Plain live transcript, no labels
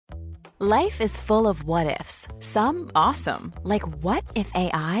Life is full of what-ifs. Some awesome, like what if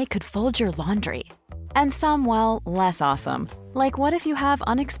AI could fold your laundry? And some, well, less awesome, like what if you have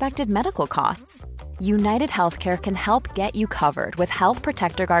unexpected medical costs? United Healthcare can help get you covered with Health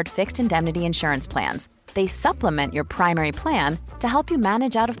Protector Guard fixed indemnity insurance plans. They supplement your primary plan to help you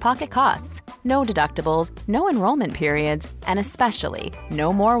manage out-of-pocket costs. No deductibles, no enrollment periods, and especially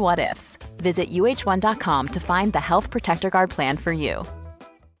no more what-ifs. Visit uh1.com to find the Health Protector Guard plan for you.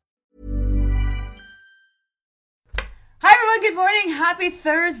 Hi everyone, good morning. Happy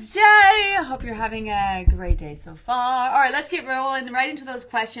Thursday. I hope you're having a great day so far. All right, let's get rolling right into those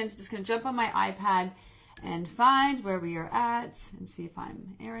questions. Just going to jump on my iPad and find where we are at and see if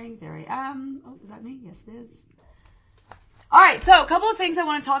I'm airing. There I am. Oh, is that me? Yes, it is. All right, so a couple of things I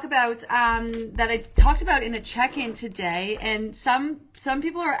want to talk about that I talked about in the check-in today. And some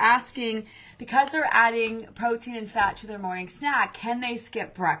people are asking, because they're adding protein and fat to their morning snack, can they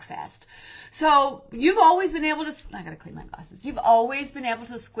skip breakfast? So you've always been able to, I gotta clean my glasses. You've always been able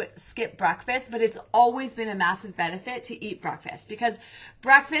to skip breakfast, but it's always been a massive benefit to eat breakfast because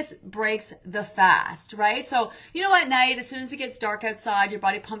breakfast breaks the fast, right? So, you know, at night, as soon as it gets dark outside, your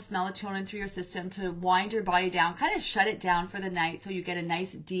body pumps melatonin through your system to wind your body down, kind of shut it down for the night so you get a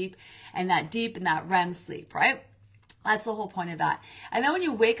nice deep and that REM sleep, right? That's the whole point of that. And then when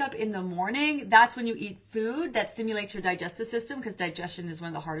you wake up in the morning, that's when you eat food that stimulates your digestive system, because digestion is one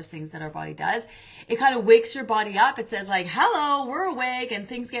of the hardest things that our body does. It kind of wakes your body up. It says like, hello, we're awake, and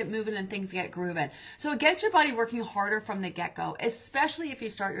things get moving and things get grooving. So it gets your body working harder from the get-go, especially if you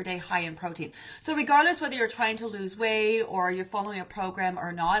start your day high in protein. So regardless whether you're trying to lose weight or you're following a program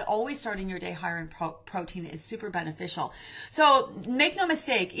or not, always starting your day higher in protein is super beneficial. So make no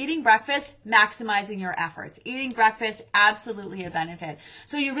mistake, eating breakfast, maximizing your efforts. Eating breakfast, absolutely a benefit.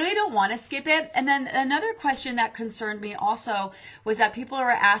 So you really don't want to skip it. And then another question that concerned me also was that people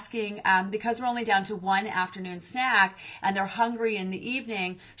are asking, because we're only down to one afternoon snack and they're hungry in the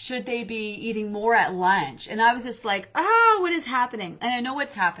evening, should they be eating more at lunch? And I was just like, what is happening? And I know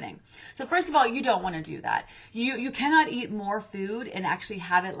what's happening. So first of all, you don't want to do that. You cannot eat more food and actually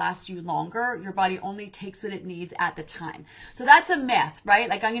have it last you longer. Your body only takes what it needs at the time. So that's a myth, right?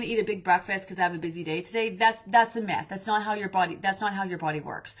 Like, I'm going to eat a big breakfast because I have a busy day today. That's a myth. That's not how your body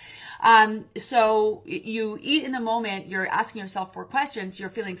works. So you eat in the moment, you're asking yourself 4 questions, you're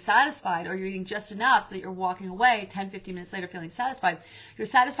feeling satisfied, or you're eating just enough so that you're walking away 10, 15 minutes later feeling satisfied. You're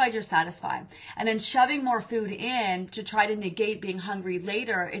satisfied. And then shoving more food in to try to negate being hungry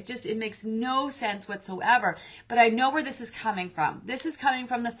later, it makes no sense whatsoever. But I know where this is coming from. This is coming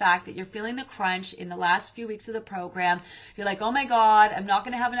from the fact that you're feeling the crunch in the last few weeks of the program. You're like, oh my God, I'm not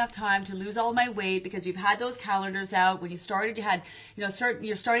going to have enough time to lose all my weight, because you've had those calendars out. When you started, you had, you're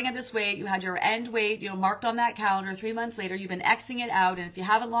starting at this weight, you had your end weight, marked on that calendar. 3 months later, you've been Xing it out. And if you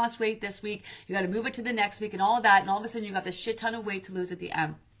haven't lost weight this week, you got to move it to the next week and all of that. And all of a sudden you got this shit ton of weight to lose at the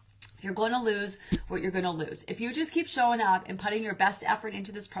end. You're going to lose what you're going to lose. If you just keep showing up and putting your best effort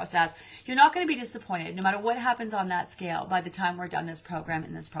into this process, you're not going to be disappointed no matter what happens on that scale by the time we're done this program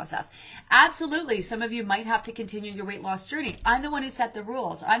in this process. Absolutely. Some of you might have to continue your weight loss journey. I'm the one who set the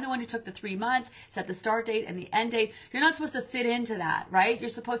rules. I'm the one who took the 3 months, set the start date and the end date. You're not supposed to fit into that, right? You're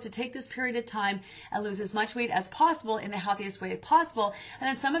supposed to take this period of time and lose as much weight as possible in the healthiest way possible. And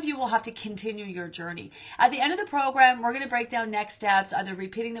then some of you will have to continue your journey. At the end of the program, we're going to break down next steps, either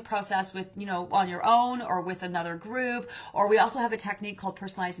repeating the process with, on your own or with another group, or we also have a technique called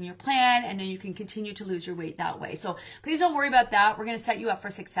personalizing your plan, and then you can continue to lose your weight that way. So please don't worry about that. We're going to set you up for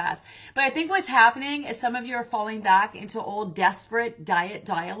success. But I think what's happening is some of you are falling back into old desperate diet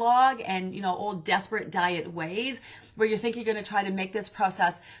dialogue and, old desperate diet ways, where you think you're going to try to make this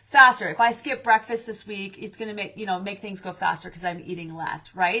process faster. If I skip breakfast this week, it's going to make things go faster because I'm eating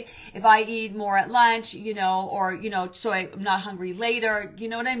less, right? If I eat more at lunch, so I'm not hungry later, you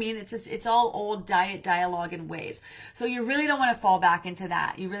know what I mean? It's all old diet dialogue and ways. So you really don't want to fall back into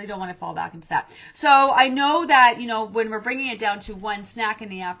that. So I know that, when we're bringing it down to one snack in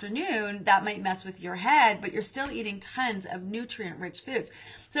the afternoon, that might mess with your head, but you're still eating tons of nutrient-rich foods.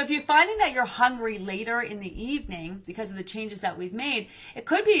 So if you're finding that you're hungry later in the evening because of the changes that we've made, it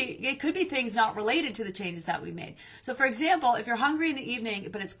could be things not related to the changes that we made. So for example, if you're hungry in the evening,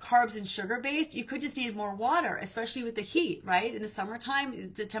 but it's carbs and sugar based, you could just need more water, especially with the heat, right? In the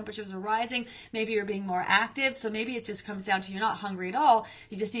summertime, the temperature temperatures are rising. Maybe you're being more active. So maybe it just comes down to you're not hungry at all.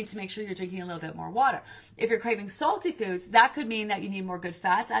 You just need to make sure you're drinking a little bit more water. If you're craving salty foods, that could mean that you need more good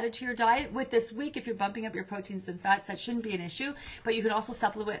fats added to your diet. With this week, if you're bumping up your proteins and fats, that shouldn't be an issue. But you can also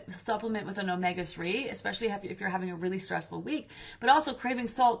supplement with an omega-3, especially if you're having a really stressful week. But also craving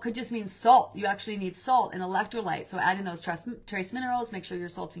salt could just mean salt. You actually need salt and electrolytes. So add in those trace minerals, make sure you're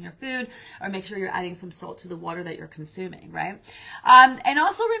salting your food, or make sure you're adding some salt to the water that you're consuming, right? And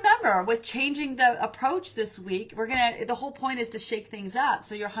also remember, with changing the approach this week, the whole point is to shake things up.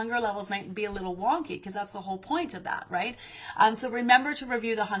 So your hunger levels might be a little wonky because that's the whole point of that, right? So remember to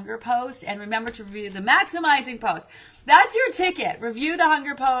review the hunger post and remember to review the maximizing post. That's your ticket. Review the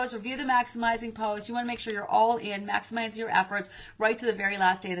hunger post, review the maximizing post. You want to make sure you're all in, maximize your efforts right to the very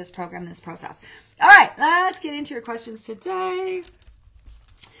last day of this program, this process. All right, let's get into your questions today.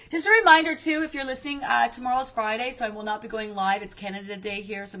 Just a reminder, too, if you're listening, tomorrow's Friday, so I will not be going live. It's Canada Day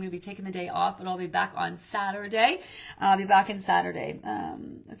here, so I'm going to be taking the day off, but I'll be back on Saturday. I'll be back on Saturday.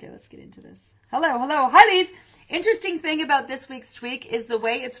 Okay, let's get into this. Hello. Hi, Lise. Interesting thing about this week's tweak is the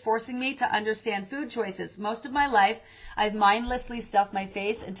way it's forcing me to understand food choices. Most of my life, I've mindlessly stuffed my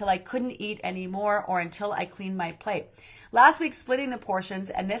face until I couldn't eat anymore or until I cleaned my plate. Last week's splitting the portions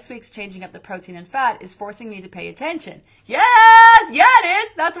and this week's changing up the protein and fat is forcing me to pay attention. Yes! Yeah, it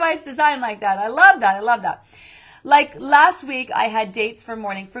is. That's why it's designed like that. I love that. Like last week, I had dates for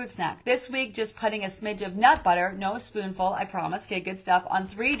morning fruit snack. This week, just putting a smidge of nut butter, no spoonful, I promise, okay, good stuff, on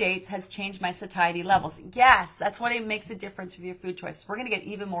 3 dates has changed my satiety levels. Yes, that's what it makes a difference with your food choices. We're going to get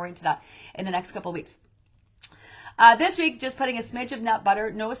even more into that in the next couple of weeks. This week, just putting a smidge of nut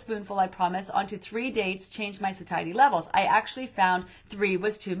butter, no spoonful, I promise, onto 3 dates changed my satiety levels. I actually found 3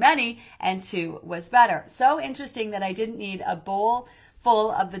 was too many and 2 was better. So interesting that I didn't need a bowl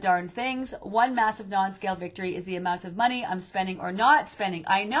full of the darn things. One massive non-scale victory is the amount of money I'm spending or not spending.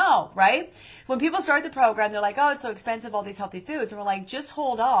 I know, right? When people start the program, they're like, oh, it's so expensive, all these healthy foods. And we're like, just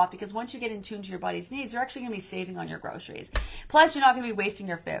hold off, because once you get in tune to your body's needs, you're actually going to be saving on your groceries. Plus, you're not going to be wasting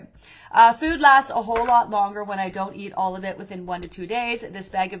your food. Food lasts a whole lot longer when I don't eat all of it within 1 to 2 days. This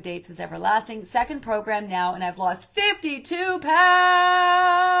bag of dates is everlasting. Second program now, and I've lost 52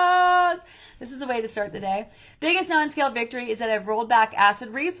 pounds. This is a way to start the day. Biggest non-scale victory is that I've rolled back acid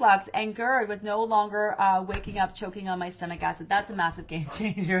reflux and GERD with no longer waking up choking on my stomach acid. That's a massive game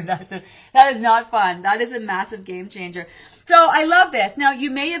changer. That is not fun. That is a massive game changer. So I love this. Now, you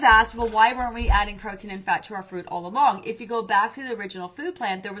may have asked, well, why weren't we adding protein and fat to our fruit all along? If you go back to the original food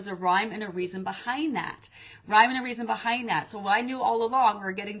plan, there was a rhyme and a reason behind that. So I knew all along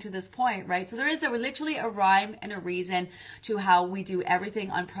we're getting to this point, right? So there is literally a rhyme and a reason to how we do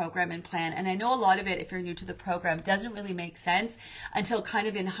everything on program and plan. And I know a lot of it, if you're new to the program, doesn't really make sense until kind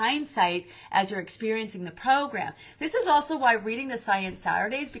of in hindsight as you're experiencing the program. This is also why reading the Science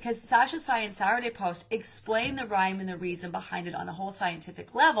Saturdays, because Sasha's Science Saturday post explain the rhyme and the reason behind it on a whole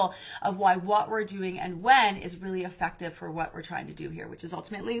scientific level of why what we're doing and when is really effective for what we're trying to do here, which is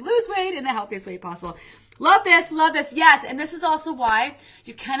ultimately lose weight in the healthiest way possible. Love this. Yes. And this is also why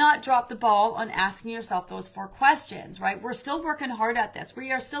you cannot drop the ball on asking yourself those 4 questions, right? We're still working hard at this.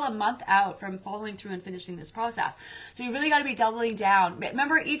 We are still a month out from following through and finishing this process. So you really got to be doubling down.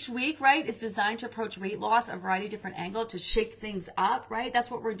 Remember, each week, right, is designed to approach weight loss a variety of different angles to shake things up, right? That's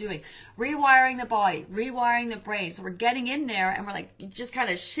what we're doing. Rewiring the body, rewiring the brain. So we're getting in there and we're like just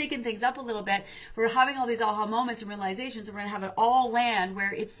kind of shaking things up a little bit. We're having all these aha moments and realizations, and we're going to have it all land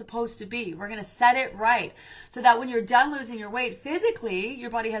where it's supposed to be. We're going to set it right so that when you're done losing your weight physically, your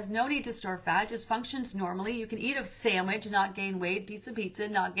body has no need to store fat, just functions normally. You can eat a sandwich and not gain weight, piece of pizza,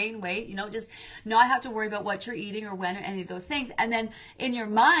 not gain weight, just not have to worry about what you're eating or when or any of those things. And then in your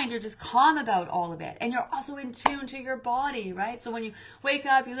mind, you're just calm about all of it. And you're also in tune to your body, right? So when you wake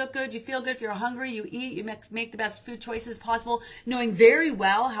up, you look good, you feel good. If you're hungry, you eat, you make the best food choices possible, knowing very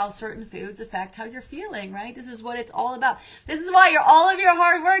well how certain foods affect how you're feeling, right? This is what it's all about. This is why all of your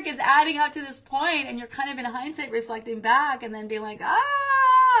hard work is adding up to this point, and you're kind of in hindsight reflecting back and then being like,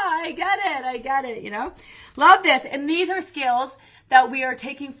 I get it, Love this. And these are skills that we are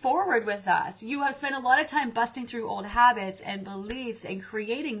taking forward with us. You have spent a lot of time busting through old habits and beliefs and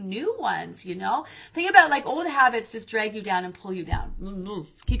creating new ones, Think about old habits just drag you down and pull you down,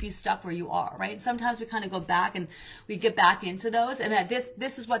 keep you stuck where you are, right? Sometimes we kind of go back and we get back into those. And that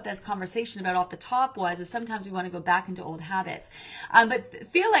this is what this conversation about off the top is sometimes we want to go back into old habits. But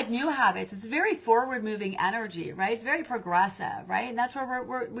feel like new habits, it's very forward moving energy, right? It's very progressive, right? And that's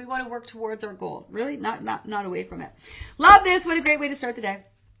where we want to work towards our goal, really not away from it. Love this. What a great way to start the day.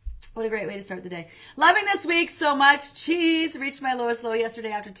 What a great way to start the day. Loving this week so much. Cheese reached my lowest low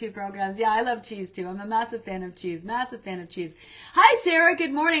yesterday after 2 programs. Yeah, I love cheese too. I'm a massive fan of cheese. Massive fan of cheese. Hi, Sarah.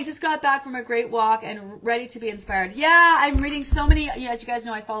 Good morning. Just got back from a great walk and ready to be inspired. Yeah, I'm reading so many. As you guys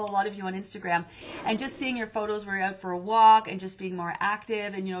know, I follow a lot of you on Instagram. And just seeing your photos where you're out for a walk and just being more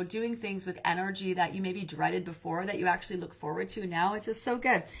active and, doing things with energy that you maybe dreaded before that you actually look forward to now. It's just so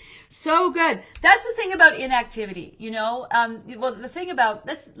good. So good. That's the thing about inactivity, well, the thing about,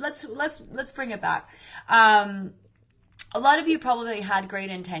 let's bring it back. A lot of you probably had great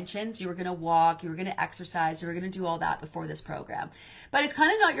intentions. You were going to walk, you were going to exercise, you were going to do all that before this program. But it's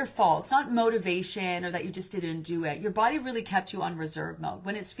kind of not your fault. It's not motivation or that you just didn't do it. Your body really kept you on reserve mode.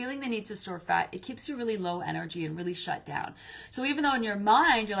 When it's feeling the need to store fat, it keeps you really low energy and really shut down. So even though in your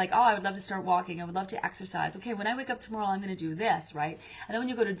mind, you're like, oh, I would love to start walking. I would love to exercise. Okay, when I wake up tomorrow, I'm going to do this, right? And then when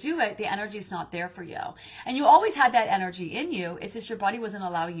you go to do it, the energy is not there for you. And you always had that energy in you. It's just your body wasn't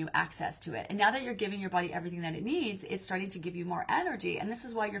allowing you access to it. And now that you're giving your body everything that it needs, it's starting to give you more energy. And this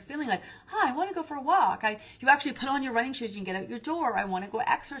is why you're feeling like, I want to go for a walk. You actually put on your running shoes, you can get out your door. I want to go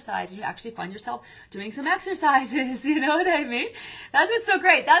exercise. And you actually find yourself doing some exercises. You know what I mean? That's what's so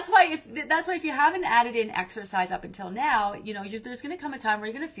great. That's why if you haven't added in exercise up until now, there's going to come a time where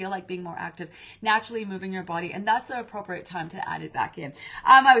you're going to feel like being more active, naturally moving your body. And that's the appropriate time to add it back in.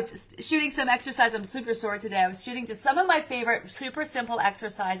 I was just shooting some exercise. I'm super sore today. I was shooting just some of my favorite super simple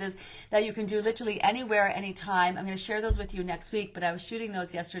exercises that you can do literally anywhere, anytime. I'm going to share those with you next week, but I was shooting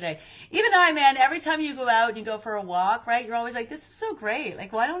those yesterday. Even man, every time you go out and you go for a walk, right, you're always like, this is so great.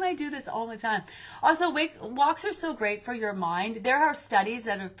 Like, why don't I do this all the time? Also, walks are so great for your mind. There are studies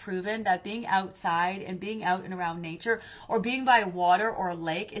that have proven that being outside and being out and around nature or being by water or a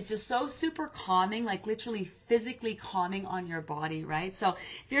lake is just so super calming, like literally physically calming on your body, right? So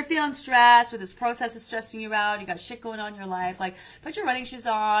if you're feeling stressed or this process is stressing you out, you got shit going on in your life, like put your running shoes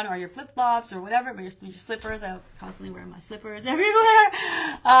on or your flip-flops or whatever, but your slippers. I constantly wear my slippers everywhere.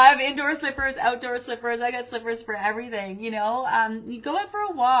 I have indoor slippers, outdoor slippers. I got slippers for everything, You go out for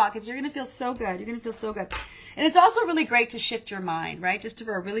a walk because you're going to feel so good. You're going to feel so good. And it's also really great to shift your mind, right? Just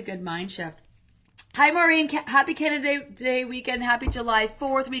for a really good mind shift. Hi, Maureen. Happy Canada Day weekend. Happy July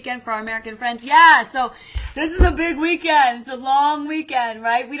 4th weekend for our American friends. Yeah, so this is a big weekend. It's a long weekend,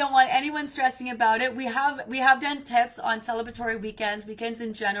 right? We don't want anyone stressing about it. We have done tips on celebratory weekends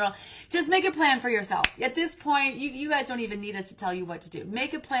in general. Just make a plan for yourself. At this point, you guys don't even need us to tell you what to do.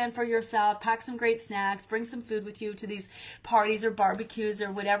 Make a plan for yourself. Pack some great snacks. Bring some food with you to these parties or barbecues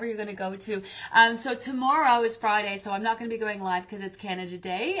or whatever you're going to go to. So tomorrow is Friday, so I'm not going to be going live because it's Canada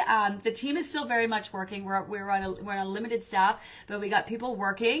Day. The team is still very much working. We're on a limited staff, but we got people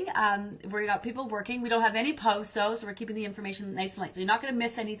working. We don't have any posts though, so we're keeping the information nice and light. So you're not going to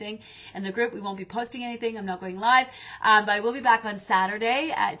miss anything in the group. We won't be posting anything. I'm not going live, but I will be back on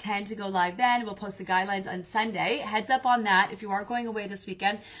Saturday at 10 to go live. Then we'll post the guidelines on Sunday. Heads up on that. If you are going away this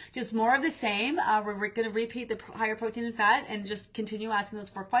weekend, just more of the same. We're going to repeat the higher protein and fat and just continue asking those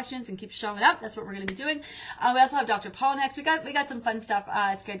 4 questions and keep showing up. That's what we're going to be doing. We also have Dr. Paul next. We got some fun stuff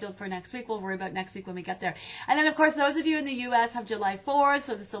scheduled for next week. We'll worry about next week when we get there. And then, of course, those of you in the U.S. have July 4th,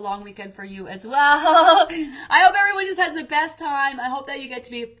 so this is a long weekend for you as well. I hope everyone just has the best time. I hope that you get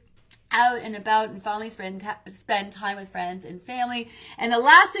to be out and about and finally spend time with friends and family. And the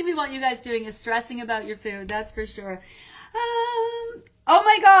last thing we want you guys doing is stressing about your food. That's for sure. Oh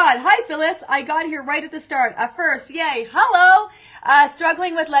my God. Hi, Phyllis. I got here right at the start. First, yay. Hello.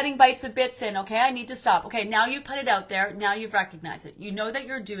 Struggling with letting bites of bits in. Okay, I need to stop. Okay, now you've put it out there. Now you've recognized it. You know that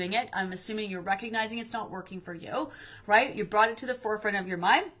you're doing it. I'm assuming you're recognizing it's not working for you, right? You brought it to the forefront of your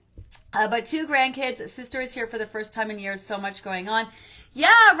mind. But 2 grandkids, sister is here for the first time in years, so much going on.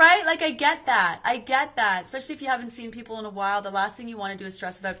 Yeah, right? Like, I get that. Especially if you haven't seen people in a while. The last thing you want to do is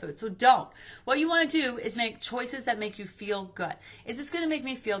stress about food. So don't. What you want to do is make choices that make you feel good. Is this going to make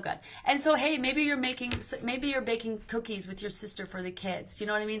me feel good? And so, hey, maybe you're baking cookies with your sister for the kids. Do you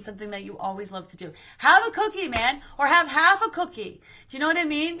know what I mean? Something that you always love to do. Have a cookie, man. Or have half a cookie. Do you know what I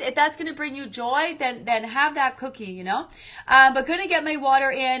mean? If that's going to bring you joy, then have that cookie, But going to get my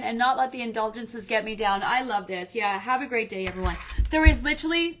water in and not let the indulgences get me down. I love this. Yeah, have a great day, everyone. There is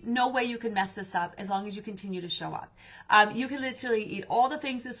literally no way you can mess this up as long as you continue to show up. You can literally eat all the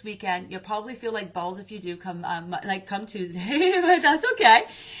things this weekend. You'll probably feel like balls if you do come Tuesday, but that's okay.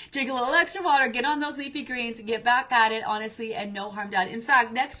 Drink a little extra water, get on those leafy greens, get back at it, honestly, and no harm done. In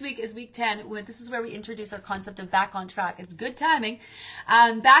fact, next week is week 10. This is where we introduce our concept of back on track. It's good timing.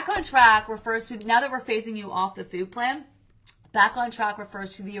 Back on track refers to, now that we're phasing you off the food plan, Back on track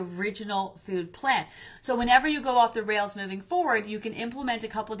refers to the original food plan. So whenever you go off the rails moving forward, you can implement a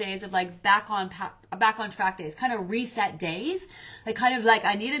couple days of like back on track days, kind of reset days. Like kind of like,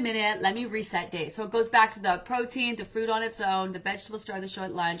 I need a minute, let me reset days. So it goes back to the protein, the fruit on its own, the vegetable start the show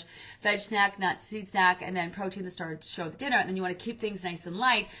at lunch, veg snack, nuts, seed snack, and then protein the start show at dinner. And then you want to keep things nice and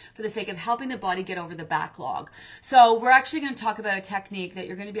light for the sake of helping the body get over the backlog. So we're actually going to talk about a technique that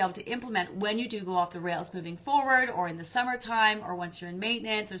you're going to be able to implement when you do go off the rails moving forward, or in the summertime, or once you're in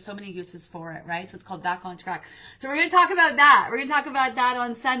maintenance. There's so many uses for it, right? So it's called back on track. So we're going to talk about that. We're going to talk about that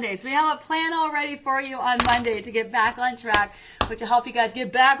on Sunday. So we have a plan all ready for you on Monday to get back on track, which will help you guys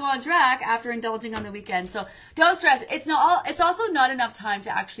get back on track after indulging on the weekend. So don't stress. It's also not enough time to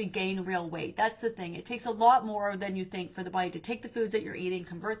actually gain real weight. That's the thing. It takes a lot more than you think for the body to take the foods that you're eating,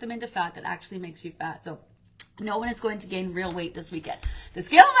 convert them into fat that actually makes you fat. So no one is going to gain real weight this weekend. The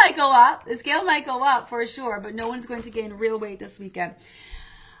scale might go up. The scale might go up for sure, but no one's going to gain real weight this weekend.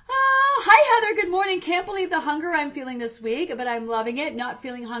 Hi, Heather. Good morning. Can't believe the hunger I'm feeling this week, but I'm loving it. Not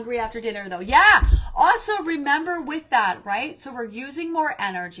feeling hungry after dinner, though. Yeah. Also, remember with that, right? So we're using more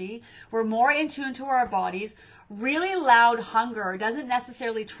energy. We're more in tune to our bodies. Really loud hunger doesn't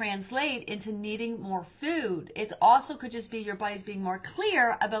necessarily translate into needing more food. It also could just be your body's being more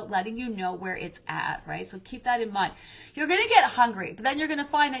clear about letting you know where it's at, right? So keep that in mind. You're going to get hungry, but then you're going to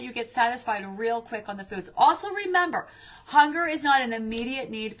find that you get satisfied real quick on the foods. Also remember, hunger is not an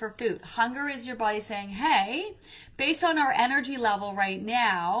immediate need for food. Hunger is your body saying, hey, based on our energy level right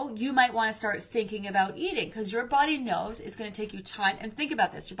now, you might want to start thinking about eating, because your body knows it's going to take you time. And think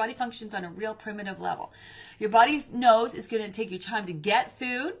about this. Your body functions on a real primitive level. Your body knows it's going to take you time to get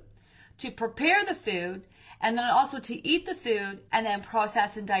food, to prepare the food, and then also to eat the food and then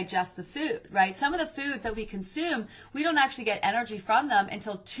process and digest the food, right? Some of the foods that we consume, we don't actually get energy from them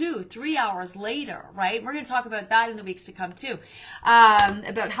until 2-3 hours later, right? We're going to talk about that in the weeks to come too,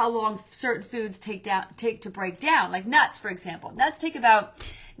 about how long certain foods take to break down, like nuts, for example. Nuts take about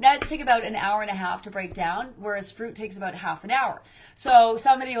an hour and a half to break down, whereas fruit takes about half an hour. So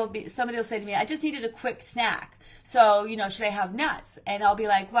somebody will say to me, I just needed a quick snack. So, should I have nuts? And I'll be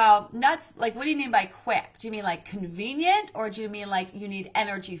like, well, nuts, like, what do you mean by quick? Do you mean like convenient, or do you mean like you need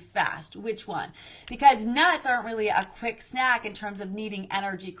energy fast? Which one? Because nuts aren't really a quick snack in terms of needing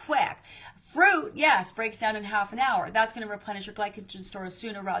energy quick. Fruit, yes, breaks down in half an hour. That's going to replenish your glycogen stores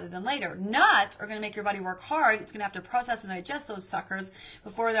sooner rather than later. Nuts are going to make your body work hard. It's going to have to process and digest those suckers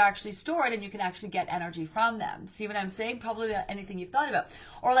before they're actually stored, and you can actually get energy from them. See what I'm saying? Probably anything you've thought about.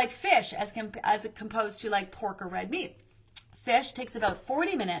 Or like fish, as composed to like pork or red meat. Fish takes about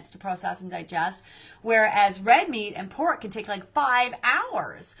 40 minutes to process and digest, whereas red meat and pork can take like 5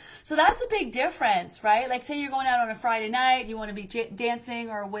 hours. So that's a big difference, right? Like say you're going out on a Friday night, you want to be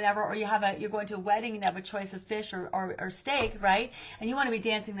dancing or whatever, or you're going to a wedding and you have a choice of fish or steak, right? And you want to be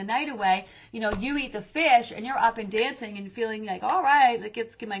dancing the night away. You eat the fish and you're up and dancing and feeling like, all right,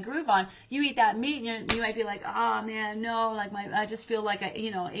 let's get my groove on. You eat that meat and you might be like, oh man, no, like I just feel like I,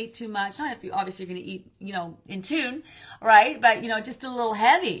 ate too much. Not if you obviously you're going to eat, in tune, right? But, just a little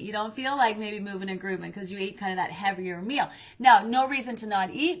heavy. You don't feel like maybe moving and grooving because you ate kind of that heavier meal. Now, no reason to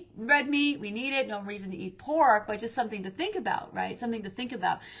not eat red meat. We need it. No reason to eat pork, but just something to think about, right? Something to think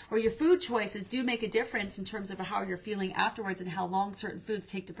about. Or your food choices do make a difference in terms of how you're feeling afterwards and how long certain foods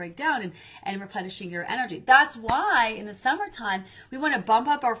take to break down and replenishing your energy. That's why in the summertime, we want to bump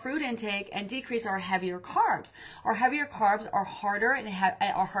up our fruit intake and decrease our heavier carbs. Our heavier carbs are harder and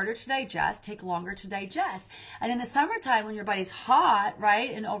are harder to digest, take longer to digest. And in the summertime, when your body's hot,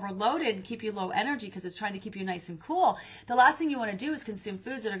 right, and overloaded and keep you low energy because it's trying to keep you nice and cool, the last thing you want to do is consume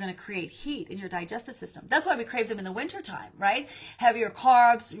foods that are going to create heat in your digestive system. That's why we crave them in the wintertime, right? Heavier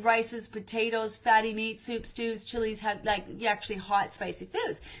carbs, rices, potatoes, fatty meats, soups, stews, chilies, actually hot, spicy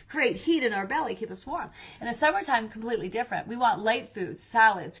foods create heat in our belly, keep us warm. In the summertime, completely different. We want light foods,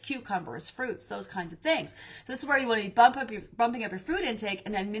 salads, cucumbers, fruits, those kinds of things. So this is where you want to be bumping up your food intake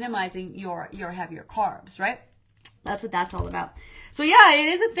and then minimizing your heavier carbs, right? That's what that's all about. So yeah, it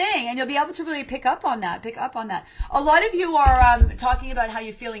is a thing, and you'll be able to really pick up on that. A lot of you are talking about how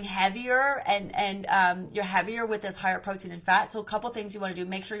you're feeling heavier and you're heavier with this higher protein and fat. So a couple things you want to do.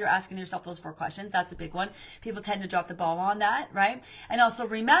 Make sure you're asking yourself those 4 questions. That's a big one. People tend to drop the ball on that, right? And also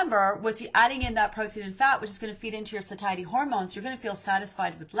remember, with you adding in that protein and fat, which is going to feed into your satiety hormones, you're going to feel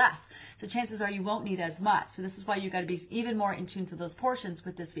satisfied with less. So chances are you won't need as much. So this is why you got to be even more in tune to those portions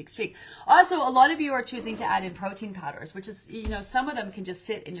with this week's week. Also, a lot of you are choosing to add in protein protein powders, which is, you know, some of them can just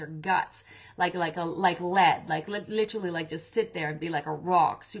sit in your guts like lead, literally like just sit there and be like a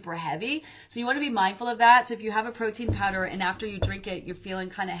rock, super heavy. So you want to be mindful of that. So if you have a protein powder and after you drink it, you're feeling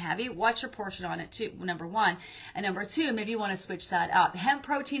kind of heavy, watch your portion on it too, number one. And number two, maybe you want to switch that up. Hemp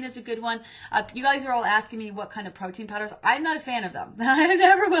protein is a good one. You guys are all asking me what kind of protein powders. I'm not a fan of them. I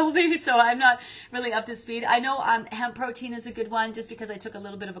never will be, so I'm not really up to speed. I know hemp protein is a good one just because I took a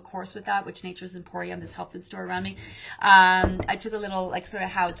little bit of a course with that, which Nature's Emporium, this health food store around me. I took a little like sort of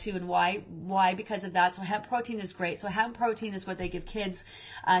how to and why because of that. So hemp protein is great. So hemp protein is what they give kids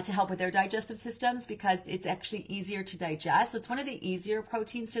to help with their digestive systems because it's actually easier to digest. So it's one of the easier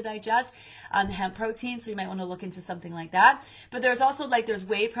proteins to digest, hemp protein. So you might want to look into something like that. But there's also there's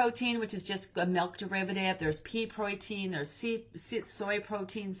whey protein, which is just a milk derivative. There's pea protein. There's soy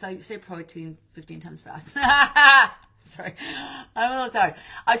protein. Say protein 15 times fast. Sorry, I'm a little tired.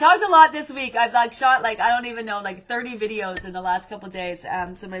 I talked a lot this week. I've shot I don't even know 30 videos in the last couple of days.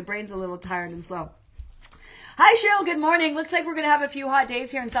 So my brain's a little tired and slow. Hi Cheryl, good morning. Looks like we're going to have a few hot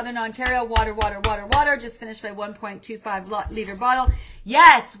days here in Southern Ontario. Water, water, water, water. Just finished my 1.25 liter bottle.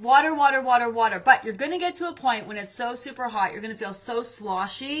 Yes, water, water, water, water. But you're going to get to a point when it's so super hot, you're going to feel so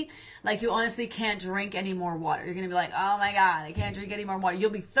sloshy, like you honestly can't drink any more water. You're going to be like, oh my God, I can't drink any more water.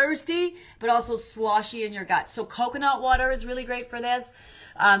 You'll be thirsty, but also sloshy in your gut. So coconut water is really great for this.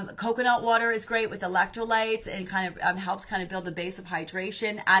 Coconut water is great with electrolytes and kind of helps kind of build a base of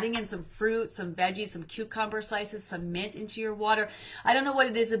hydration. Adding in some fruit, some veggies, some cucumber slices, some mint into your water. I don't know what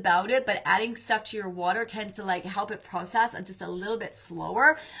it is about it, but adding stuff to your water tends to help it process just a little bit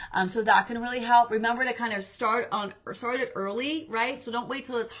slower. So that can really help. Remember to kind of start it early, right? So don't wait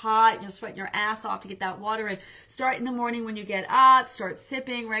till it's hot and you're sweating your ass off to get that water in. Start in the morning when you get up, start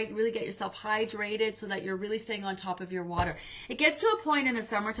sipping, right? Really get yourself hydrated so that you're really staying on top of your water. It gets to a point in the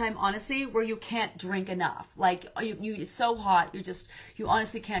summertime, honestly, where you can't drink enough. It's so hot, you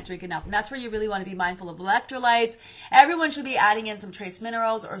honestly can't drink enough. And that's where you really want to be mindful of electrolytes. Everyone should be adding in some trace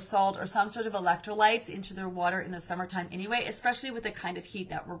minerals or salt or some sort of electrolytes into their water in the summertime anyway, especially with the kind of heat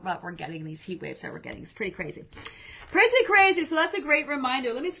that we're getting, these heat waves that we're getting. It's pretty crazy. Pretty crazy. So that's a great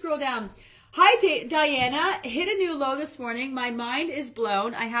reminder. Let me scroll down. Hi, Diana. Hit a new low this morning. My mind is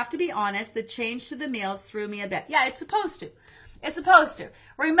blown. I have to be honest. The change to the meals threw me a bit. Yeah, it's supposed to. It's supposed to.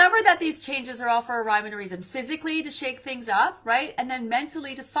 Remember that these changes are all for a rhyme and a reason. Physically to shake things up, right? And then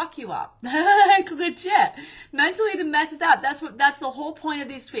mentally to fuck you up. Legit. Mentally to mess it up. That's the whole point of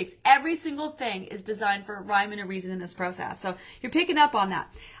these tweaks. Every single thing is designed for a rhyme and a reason in this process. So you're picking up on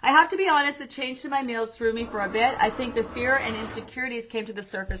that. I have to be honest, the change to my meals threw me for a bit. I think the fear and insecurities came to the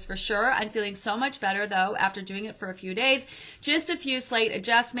surface for sure. I'm feeling so much better though after doing it for a few days. Just a few slight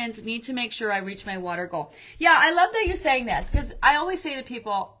adjustments. Need to make sure I reach my water goal. Yeah, I love that you're saying this because I always say to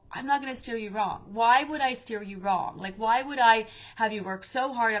people, I'm not going to steer you wrong. Why would I steer you wrong? Why would I have you work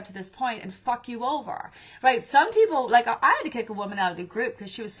so hard up to this point and fuck you over? Right? Some people, I had to kick a woman out of the group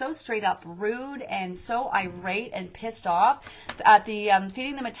because she was so straight up rude and so irate and pissed off at the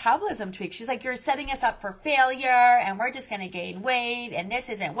feeding the metabolism tweak. She's like, you're setting us up for failure and we're just going to gain weight and this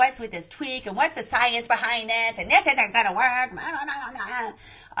isn't what's with this tweak and what's the science behind this and this isn't going to work.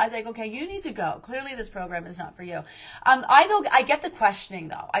 I was like, okay, you need to go. Clearly this program is not for you. I get the questioning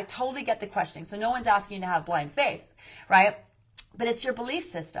though. I totally get the questioning. So no one's asking you to have blind faith, right? But it's your belief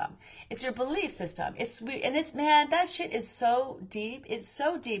system. It's your belief system. That shit is so deep. It's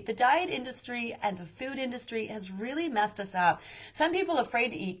so deep. The diet industry and the food industry has really messed us up. Some people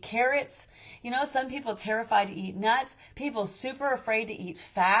afraid to eat carrots. Some people terrified to eat nuts. People super afraid to eat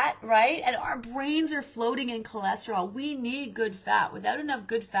fat, right? And our brains are floating in cholesterol. We need good fat. Without enough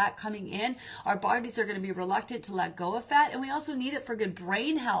good fat coming in, our bodies are going to be reluctant to let go of fat. And we also need it for good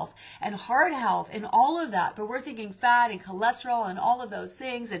brain health and heart health and all of that. But we're thinking fat and cholesterol and all of those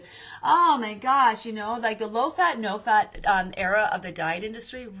things. And oh my gosh, the low fat, no fat era of the diet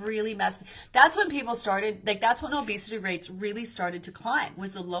industry really messed. That's when people started, that's when obesity rates really started to climb,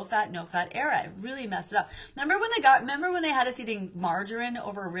 was the low fat, no fat era. It really messed it up. Remember when they had us eating margarine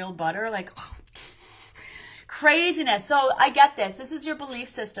over real butter? Craziness. So I get this. This is your belief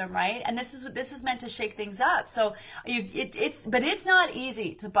system, right? And this is meant to shake things up. So but it's not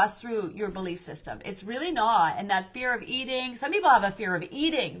easy to bust through your belief system. It's really not. And that fear of eating, some people have a fear of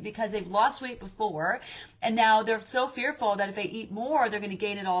eating because they've lost weight before. And now they're so fearful that if they eat more, they're going to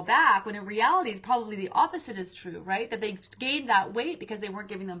gain it all back. When in reality, probably the opposite is true, right? That they gained that weight because they weren't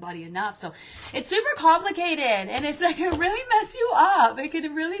giving their body enough. So it's super complicated and it can really mess you up. It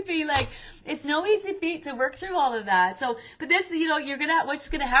can really be it's no easy feat to work through all of that. So, but this, what's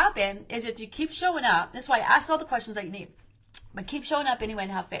going to happen is if you keep showing up, that's why I ask all the questions that you need. But keep showing up anyway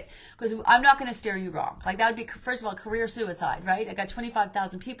and have faith. Because I'm not going to steer you wrong. Like, that would be, first of all, career suicide, right? I got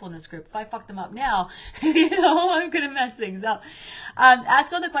 25,000 people in this group. If I fuck them up now, I'm going to mess things up.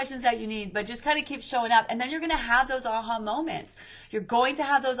 Ask all the questions that you need, but just kind of keep showing up. And then you're going to have those aha moments. You're going to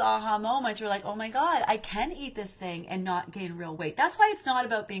have those aha moments. You're like, oh my God, I can eat this thing and not gain real weight. That's why it's not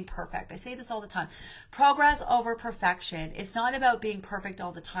about being perfect. I say this all the time. Progress over perfection. It's not about being perfect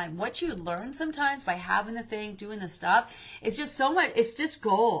all the time. What you learn sometimes by having the thing, doing the stuff, it's just so much, it's just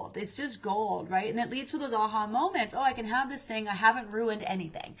gold. It's just gold, right? And it leads to those aha moments. Oh, I can have this thing. I haven't ruined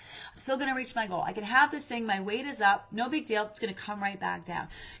anything. I'm still going to reach my goal. I can have this thing. My weight is up. No big deal. It's going to come right back down.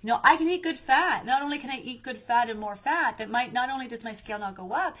 I can eat good fat. Not only can I eat good fat and more fat, that might, not only does my scale not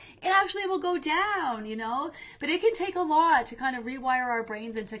go up, it actually will go down, but it can take a lot to kind of rewire our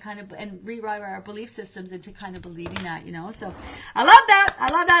brains and rewire our belief systems into kind of believing that, so I love that.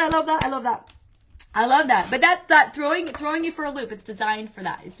 I love that. I love that. I love that. I love that. But that throwing you for a loop, it's designed for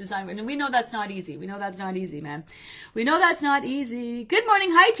that. It's designed, and we know that's not easy. We know that's not easy, man. We know that's not easy. Good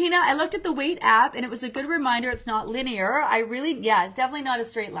morning. Hi, Tina. I looked at the weight app and it was a good reminder it's not linear. It's definitely not a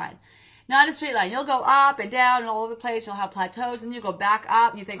straight line. Not a straight line. You'll go up and down and all over the place. You'll have plateaus and you go back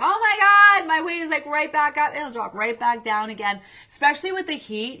up and you think, oh my God, my weight is like right back up. It'll drop right back down again. Especially with the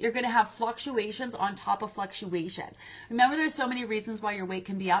heat, you're going to have fluctuations on top of fluctuations. Remember, there's so many reasons why your weight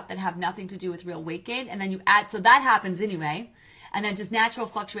can be up that have nothing to do with real weight gain. And then you add, so that happens anyway. And then just natural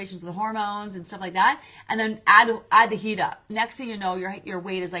fluctuations of the hormones and stuff like that. And then add the heat up. Next thing you know, your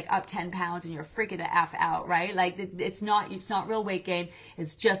weight is like up 10 pounds and you're freaking the F out, right? Like it's not real weight gain.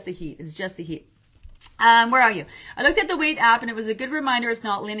 It's just the heat. It's just the heat. Where are you? I looked at the weight app and it was a good reminder it's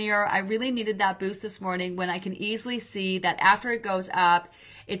not linear. I really needed that boost this morning when I can easily see that after it goes up,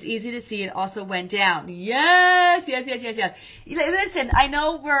 it's easy to see it also went down. Yes. Listen, I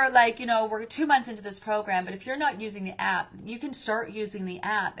know we're 2 months into this program, but if you're not using the app, you can start using the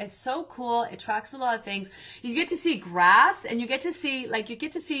app. It's so cool. It tracks a lot of things. You get to see graphs and you get to see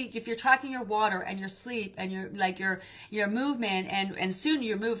if you're tracking your water and your sleep and your movement and soon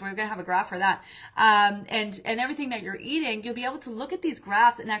your move, we're going to have a graph for that. And everything that you're eating, you'll be able to look at these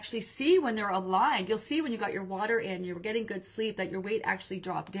graphs and actually see when they're aligned. You'll see when you got your water in, you're getting good sleep, that your weight actually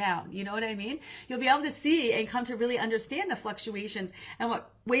dropped down. You know what I mean? You'll be able to see and come to really understand the fluctuations and what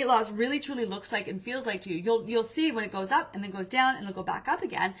weight loss really truly looks like and feels like to you. You'll see when it goes up and then goes down and it'll go back up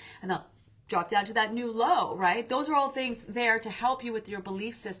again and they'll drop down to that new low, right? Those are all things there to help you with your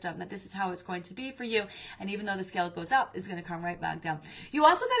belief system that this is how it's going to be for you. And even though the scale goes up, it's going to come right back down. You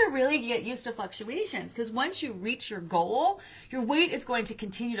also got to really get used to fluctuations, because once you reach your goal, your weight is going to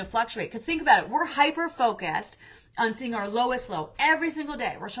continue to fluctuate. Because think about it, we're hyper focused on seeing our lowest low every single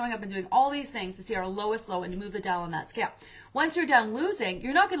day. We're showing up and doing all these things to see our lowest low and to move the dial on that scale. Once you're done losing,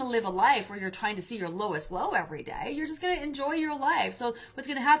 you're not going to live a life where you're trying to see your lowest low every day. You're just going to enjoy your life. So what's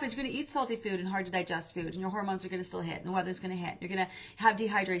going to happen is you're going to eat salty food and hard to digest food, and your hormones are going to still hit, and the weather's going to hit. You're going to have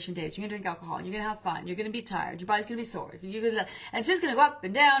dehydration days. You're going to drink alcohol, and you're going to have fun. You're going to be tired. Your body's going to be sore. And it's just going to go up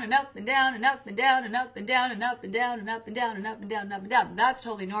and down and up and down and up and down and up and down and up and down and up and down and up and down and up and down. That's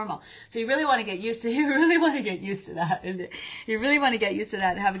totally normal. So you really want to get used to that. You really want to get used to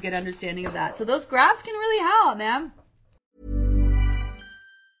that and have a good understanding of that. So those graphs can really help, man.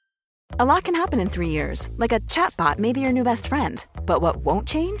 A lot can happen in 3 years, like a chatbot may be your new best friend. But what won't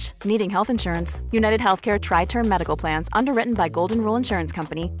change? Needing health insurance. United Healthcare Tri-Term Medical Plans, underwritten by Golden Rule Insurance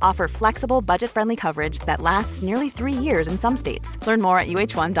Company, offer flexible, budget-friendly coverage that lasts nearly 3 years in some states. Learn more at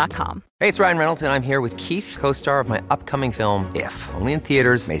uh1.com. Hey, it's Ryan Reynolds, and I'm here with Keith, co-star of my upcoming film, If, only in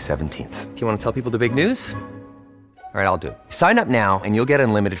theaters May 17th. Do you want to tell people the big news? All right, I'll do it. Sign up now and you'll get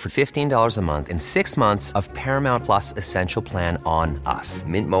unlimited for $15 a month and 6 months of Paramount Plus Essential Plan on us.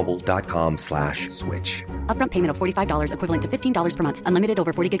 MintMobile.com/switch. Upfront payment of $45 equivalent to $15 per month. Unlimited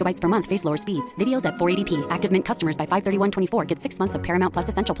over 40 gigabytes per month. Face lower speeds. Videos at 480p. Active Mint customers by 531.24 get 6 months of Paramount Plus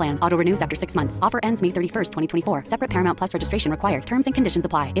Essential Plan. Auto renews after 6 months. Offer ends May 31st, 2024. Separate Paramount Plus registration required. Terms and conditions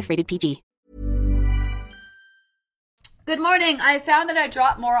apply if rated PG. Good morning. I found that I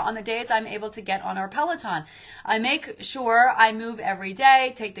drop more on the days I'm able to get on our Peloton. I make sure I move every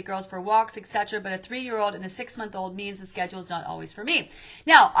day, take the girls for walks, etc. But a 3-year-old and a 6-month-old means the schedule is not always for me.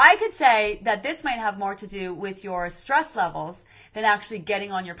 Now, I could say that this might have more to do with your stress levels than actually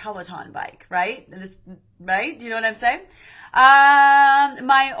getting on your Peloton bike, right? Right? Do you know what I'm saying?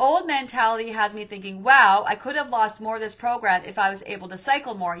 My old mentality has me thinking, wow, I could have lost more of this program if I was able to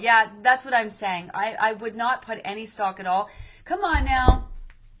cycle more. Yeah, that's what I'm saying. I would not put any stock at all. Come on now.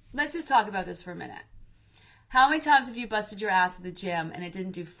 Let's just talk about this for a minute. How many times have you busted your ass at the gym and it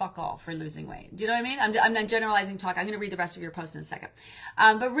didn't do fuck all for losing weight? Do you know what I mean? I'm not generalizing talk. I'm going to read the rest of your post in a second.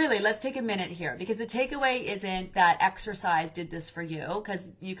 But really, let's take a minute here, because the takeaway isn't that exercise did this for you,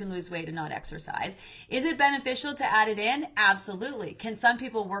 because you can lose weight and not exercise. Is it beneficial to add it in? Absolutely. Can some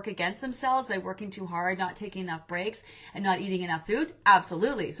people work against themselves by working too hard, not taking enough breaks, and not eating enough food?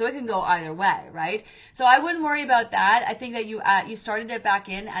 Absolutely. So it can go either way, right? So I wouldn't worry about that. I think that you started it back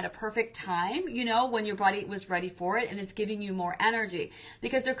in at a perfect time, you know, when your body was ready for it, and it's giving you more energy,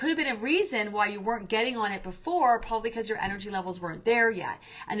 because there could have been a reason why you weren't getting on it before, probably because your energy levels weren't there yet.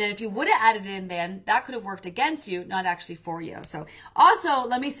 And then if you would have added it in, then that could have worked against you, not actually for you. So also,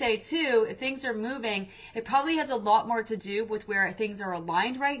 let me say too, if things are moving, it probably has a lot more to do with where things are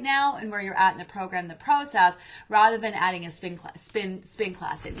aligned right now and where you're at in the program, the process, rather than adding a spin class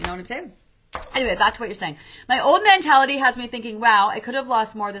in. You know what I'm saying? Anyway, back to what you're saying. My old mentality has me thinking, wow, I could have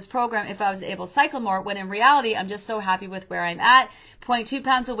lost more of this program if I was able to cycle more, when in reality, I'm just so happy with where I'm at, 0.2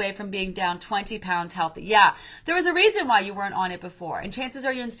 pounds away from being down 20 pounds healthy. Yeah, there was a reason why you weren't on it before, and chances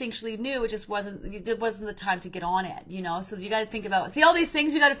are you instinctually knew it just wasn't the time to get on it, you know? So you got to think about, see all these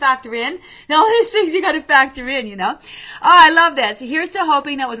things you got to factor in, all these things you got to factor in, you know? Oh, I love this. Here's to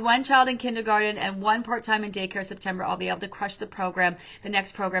hoping that with one child in kindergarten and one part-time in daycare September, I'll be able to crush the program, the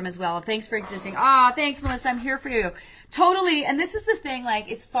next program as well. Thanks for existing. Ah, thanks, Melissa. I'm here for you. Totally. And this is the thing,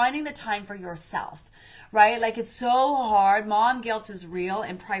 like, it's finding the time for yourself, right? Like, it's so hard. Mom guilt is real,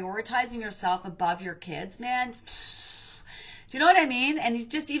 and prioritizing yourself above your kids, man. Do you know what I mean? And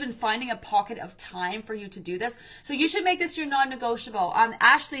just even finding a pocket of time for you to do this. So you should make this your non-negotiable.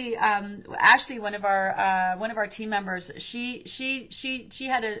 Ashley, one of our team members, she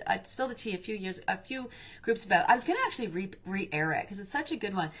had a spill the tea a few groups about. I was gonna actually re-air it because it's such a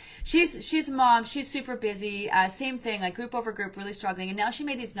good one. She's a mom. She's super busy. Same thing, like group over group, really struggling. And now she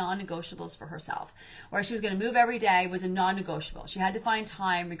made these non-negotiables for herself, where she was gonna move every day was a non-negotiable. She had to find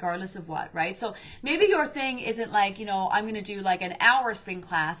time regardless of what, right? So maybe your thing isn't like, you know, I'm gonna do like an hour spin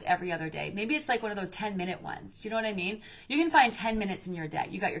class every other day. Maybe it's like one of those 10-minute ones. Do you know what I mean? You can find 10 minutes in your day.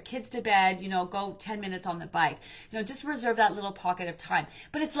 You got your kids to bed, you know, go 10 minutes on the bike. You know, just reserve that little pocket of time.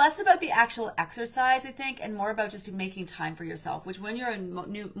 But it's less about the actual exercise, I think, and more about just making time for yourself, which when you're a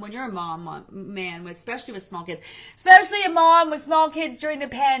mom, man, especially with small kids, especially a mom with small kids during the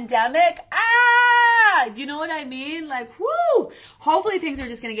pandemic, you know what I mean? Like, whoo! Hopefully things are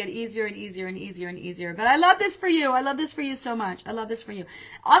just going to get easier and easier and easier and easier. But I love this for you. I love this for you so much. I love this for you.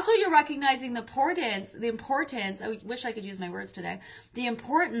 Also, you're recognizing the importance, I wish I could use my words today, the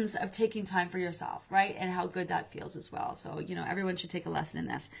importance of taking time for yourself, right? And how good that feels as well. So, you know, everyone should take a lesson in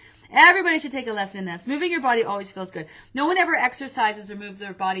this. Everybody should take a lesson in this. Moving your body always feels good. No one ever exercises or moves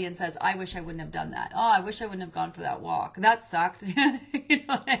their body and says, I wish I wouldn't have done that. Oh, I wish I wouldn't have gone for that walk. That sucked. You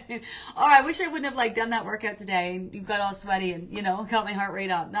know what I mean? Oh, I wish I wouldn't have like done that workout today and you got all sweaty and, you know, got my heart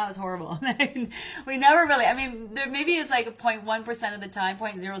rate up. That was horrible. We never really, I mean, there maybe is like a 0.1% of the time,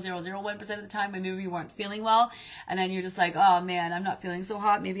 0.0001% of the time when maybe you weren't feeling well. And then you're just like, oh man, I'm not feeling so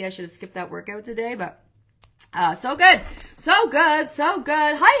hot. Maybe I should have skipped that workout today, but so good. So good. So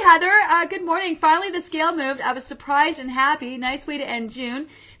good. Hi, Heather. Good morning. Finally, the scale moved. I was surprised and happy. Nice way to end June.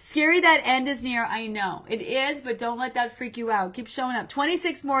 Scary that end is near. I know. It is, but don't let that freak you out. Keep showing up.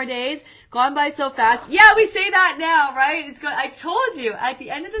 26 more days. Gone by so fast. Yeah, we say that now, right? It's good. I told you, at the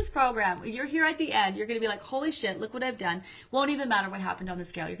end of this program, you're here at the end. You're going to be like, holy shit, look what I've done. Won't even matter what happened on the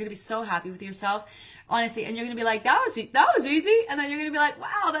scale. You're going to be so happy with yourself. Honestly, and you're going to be like, that was easy. And then you're going to be like,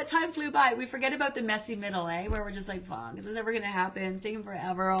 wow, that time flew by. We forget about the messy middle, where we're just like, fuck, is this ever going to happen? It's taking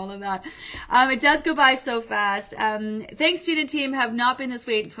forever, all of that. It does go by so fast. Thanks, Gina team. Have not been this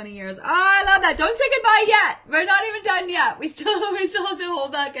way in 20 years. Oh, I love that. Don't say goodbye yet. We're not even done yet. We still have the whole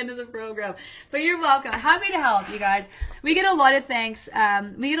back end of the program. But you're welcome. Happy to help, you guys. We get a lot of thanks.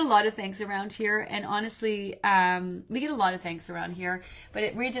 We get a lot of thanks around here. And honestly, we get a lot of thanks around here.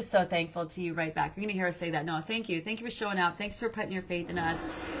 But we're just so thankful to you right back. You're going to hear us say that. No, thank you. Thank you for showing up. Thanks for putting your faith in us.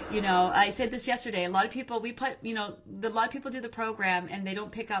 You know, I said this yesterday. A lot of people, a lot of people do the program and they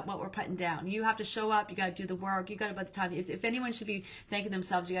don't pick up what we're putting down. You have to show up. You got to do the work. You got to put the time. If anyone should be thanking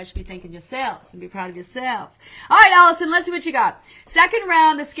themselves, you guys should be thanking yourselves and be proud of yourselves. All right, Allison, let's see what you got. Second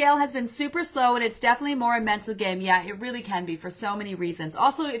round, the scale has been super slow and it's definitely more a mental game. Yeah, it really can be for so many reasons.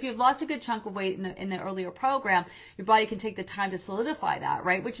 Also, if you've lost a good chunk of weight in the earlier program, your body can take the time to solidify that,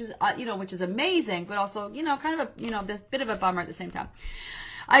 right? Which is amazing, but also, kind of a bit of a bummer at the same time.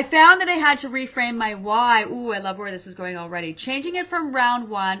 I found that I had to reframe my why. Ooh, I love where this is going already. Changing it from round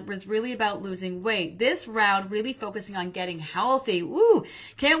one was really about losing weight. This round, really focusing on getting healthy. Ooh,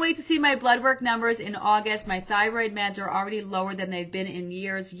 can't wait to see my blood work numbers in August. My thyroid meds are already lower than they've been in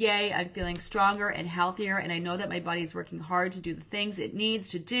years. Yay, I'm feeling stronger and healthier, and I know that my body is working hard to do the things it needs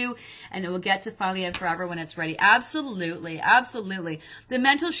to do, and it will get to finally and forever when it's ready. Absolutely, absolutely. The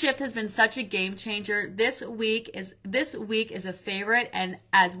mental shift has been such a game changer. This week is a favorite, and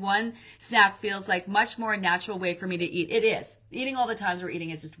as one snack feels like much more natural way for me to eat. It is. Eating all the times we're eating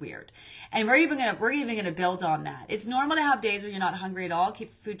is just weird. And we're even gonna build on that. It's normal to have days where you're not hungry at all,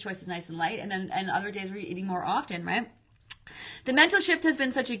 keep food choices nice and light, and other days where you're eating more often, right? The mental shift has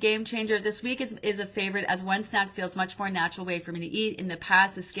been such a game changer. This week is a favorite as one snack feels much more natural way for me to eat. In the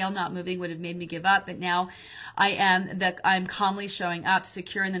past, the scale not moving would have made me give up, but now I'm calmly showing up,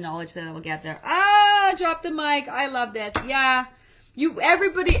 secure in the knowledge that I will get there. Drop the mic. I love this. Yeah.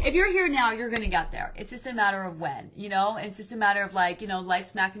 Everybody, if you're here now, you're going to get there. It's just a matter of when, it's just a matter of life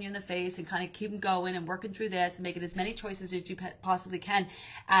smacking you in the face and kind of keeping going and working through this and making as many choices as you possibly can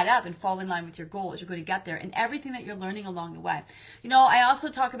add up and fall in line with your goals. You're going to get there, and everything that you're learning along the way. I also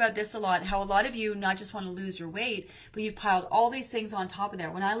talk about this a lot, how a lot of you not just want to lose your weight, but you've piled all these things on top of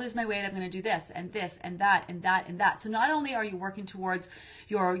there. When I lose my weight, I'm going to do this and this and that and that and that. So not only are you working towards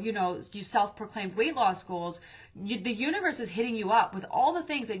your self-proclaimed weight loss goals, the universe is hitting you up with all the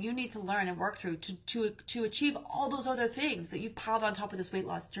things that you need to learn and work through to achieve all those other things that you've piled on top of this weight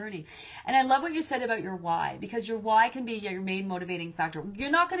loss journey. And I love what you said about your why, because your why can be your main motivating factor.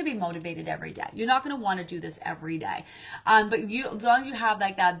 You're not going to be motivated every day. You're not going to want to do this every day. But as long as you have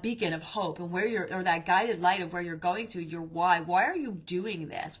like that beacon of hope and or that guided light of where you're going to, your why are you doing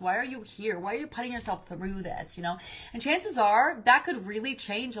this? Why are you here? Why are you putting yourself through this? And chances are that could really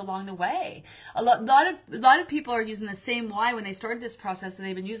change along the way. A lot of people are using the same why when they started this process that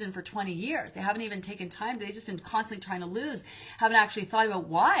they've been using for 20 years. They haven't even taken time. They've just been constantly trying to lose. Haven't actually thought about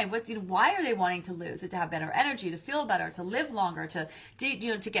why. Why are they wanting to lose? Is it to have better energy, to feel better, to live longer, to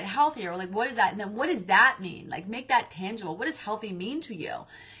get healthier? Like, what is that? And then what does that mean? Like, make that tangible. What does healthy mean to you?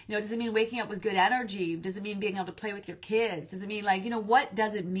 Does it mean waking up with good energy? Does it mean being able to play with your kids? Does it mean what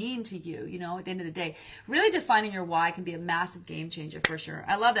does it mean to you? At the end of the day, really defining your why can be a massive game changer for sure.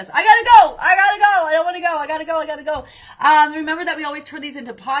 I love this. I gotta go. I don't want to go. I gotta go. Remember that we always turn these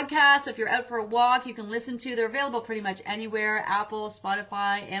into podcasts. If you're out for a walk, you can listen to. They're available pretty much anywhere: Apple,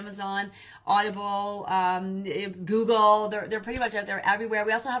 Spotify, Amazon, Audible, Google. They're pretty much out there everywhere.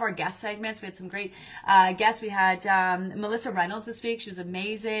 We also have our guest segments. We had some great guests. We had Melissa Reynolds this week. She was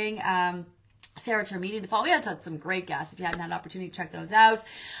amazing. Sarah Termini in the fall. We had some great guests. If you hadn't had an opportunity to check those out.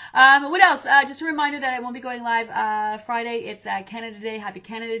 What else? Just a reminder that I won't be going live Friday. It's Canada Day. Happy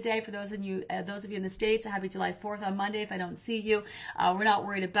Canada Day for those of you in the States. Happy July 4th on Monday. If I don't see you, we're not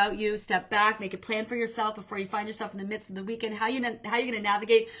worried about you. Step back, make a plan for yourself before you find yourself in the midst of the weekend. How you're going to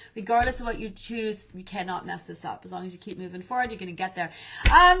navigate, regardless of what you choose. You cannot mess this up. As long as you keep moving forward, you're going to get there.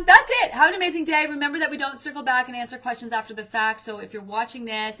 That's it. Have an amazing day. Remember that we don't circle back and answer questions after the fact. So if you're watching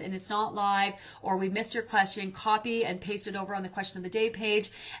this and it's not live, or we missed your question, copy and paste it over on the question of the day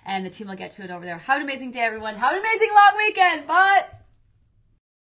page, and the team will get to it over there. Have an amazing day, everyone. Have an amazing long weekend. Bye.